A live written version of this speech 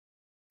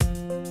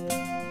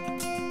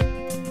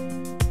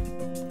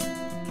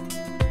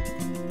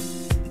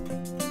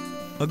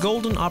A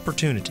golden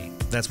opportunity.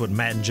 That's what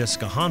Matt and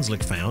Jessica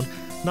Hanslik found,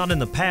 not in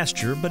the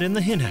pasture, but in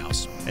the hen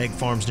house. Egg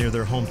farms near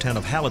their hometown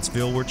of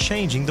Hallettsville were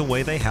changing the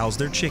way they house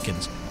their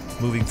chickens,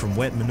 moving from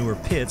wet manure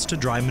pits to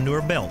dry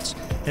manure belts.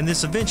 And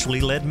this eventually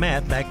led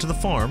Matt back to the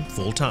farm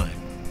full-time.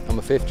 I'm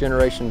a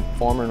fifth-generation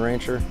farmer and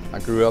rancher. I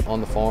grew up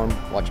on the farm,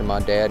 watching my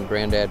dad and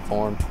granddad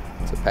farm.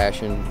 It's a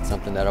passion, it's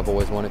something that I've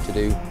always wanted to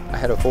do. I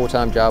had a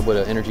full-time job with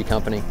an energy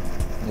company.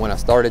 When I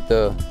started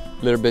the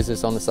litter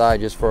business on the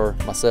side just for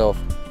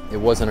myself, it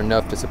wasn't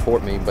enough to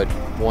support me, but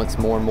once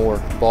more and more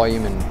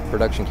volume and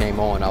production came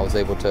on, I was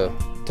able to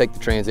take the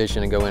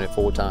transition and go in it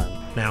full-time.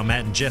 Now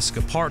Matt and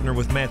Jessica partner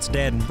with Matt's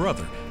dad and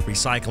brother,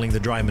 recycling the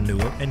dry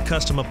manure and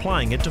custom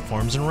applying it to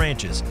farms and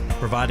ranches,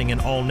 providing an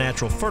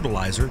all-natural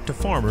fertilizer to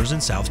farmers in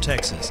South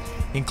Texas,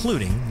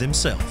 including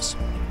themselves.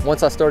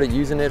 Once I started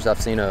using it, I've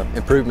seen an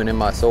improvement in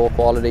my soil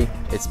quality.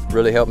 It's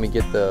really helped me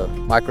get the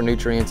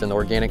micronutrients and the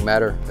organic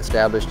matter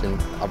established,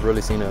 and I've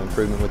really seen an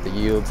improvement with the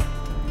yields.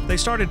 They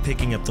started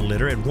picking up the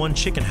litter at one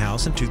chicken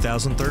house in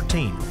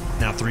 2013.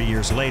 Now 3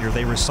 years later,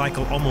 they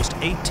recycle almost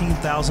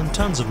 18,000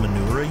 tons of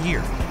manure a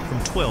year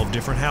from 12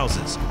 different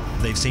houses.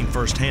 They've seen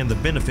firsthand the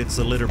benefits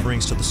the litter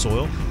brings to the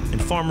soil, and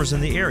farmers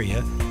in the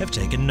area have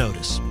taken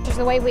notice.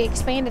 The way we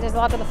expanded is a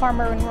lot of the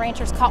farmer and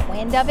ranchers caught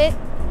wind of it,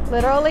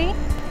 literally,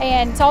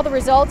 and saw the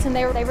results, and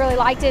they really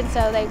liked it,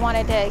 so they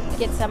wanted to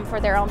get some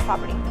for their own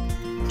property.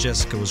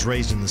 Jessica was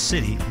raised in the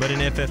city, but in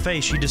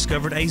FFA she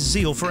discovered a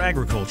zeal for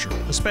agriculture,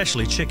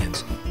 especially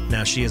chickens.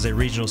 Now she is a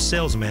regional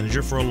sales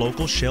manager for a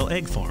local shell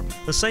egg farm,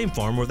 the same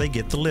farm where they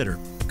get the litter.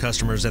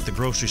 Customers at the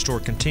grocery store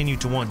continue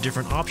to want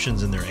different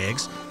options in their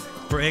eggs.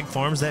 For egg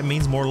farms, that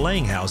means more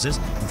laying houses,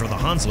 and for the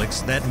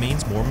Hansliks, that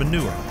means more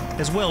manure,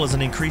 as well as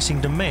an increasing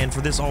demand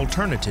for this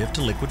alternative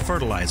to liquid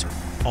fertilizer.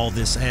 All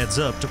this adds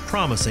up to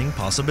promising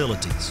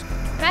possibilities.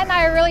 Matt and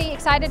I are really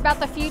excited about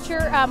the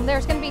future.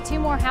 There's going to be 2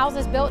 more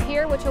houses built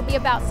here, which will be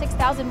about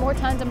 6,000 more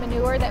tons of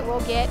manure that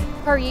we'll get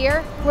per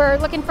year. We're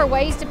looking for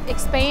ways to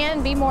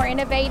expand, be more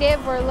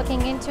innovative. We're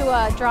looking into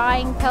a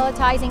drying,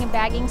 pelletizing, and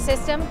bagging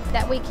system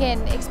that we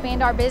can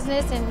expand our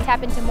business and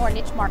tap into more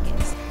niche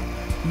markets.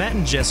 Matt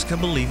and Jessica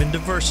believe in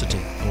diversity.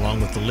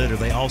 Along with the litter,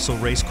 they also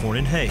raise corn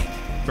and hay.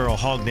 Feral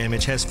hog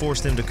damage has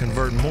forced them to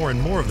convert more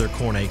and more of their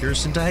corn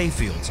acres into hay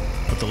fields,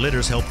 but the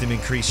litters help them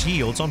increase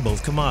yields on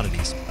both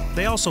commodities.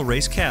 They also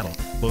raise cattle,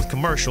 both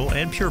commercial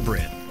and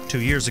purebred.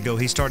 2 years ago,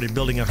 he started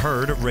building a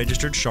herd of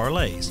registered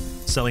Charolais,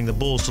 selling the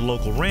bulls to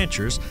local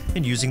ranchers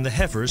and using the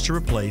heifers to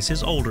replace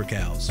his older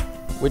cows.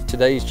 With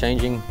today's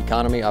changing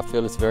economy, I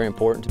feel it's very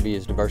important to be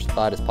as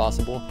diversified as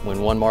possible.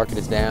 When one market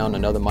is down,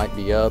 another might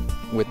be up.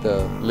 With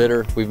the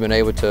litter, we've been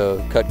able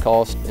to cut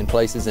costs in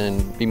places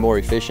and be more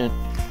efficient.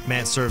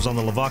 Matt serves on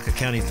the Lavaca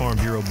County Farm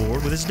Bureau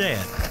Board with his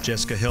dad.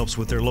 Jessica helps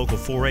with their local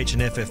 4-H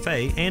and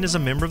FFA and is a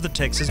member of the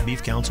Texas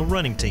Beef Council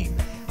running team.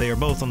 They are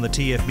both on the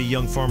TFB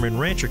Young Farmer and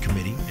Rancher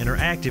Committee and are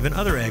active in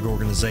other ag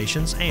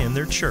organizations and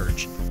their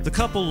church. The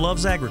couple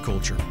loves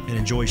agriculture and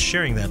enjoys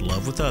sharing that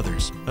love with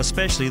others,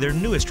 especially their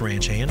newest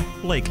ranch hand,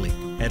 Blakely.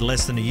 At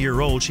less than a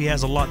year old, she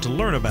has a lot to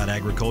learn about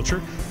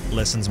agriculture,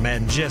 lessons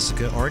Matt and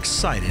Jessica are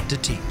excited to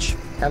teach.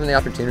 Having the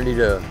opportunity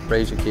to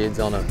raise your kids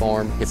on a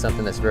farm is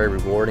something that's very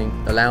rewarding.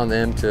 Allowing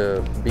them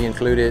to be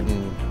included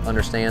and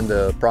understand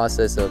the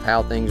process of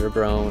how things are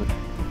grown.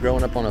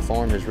 Growing up on a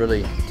farm has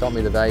really taught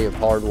me the value of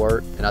hard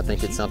work, and I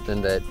think it's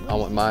something that I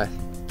want my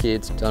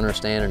kids to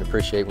understand and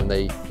appreciate when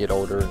they get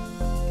older.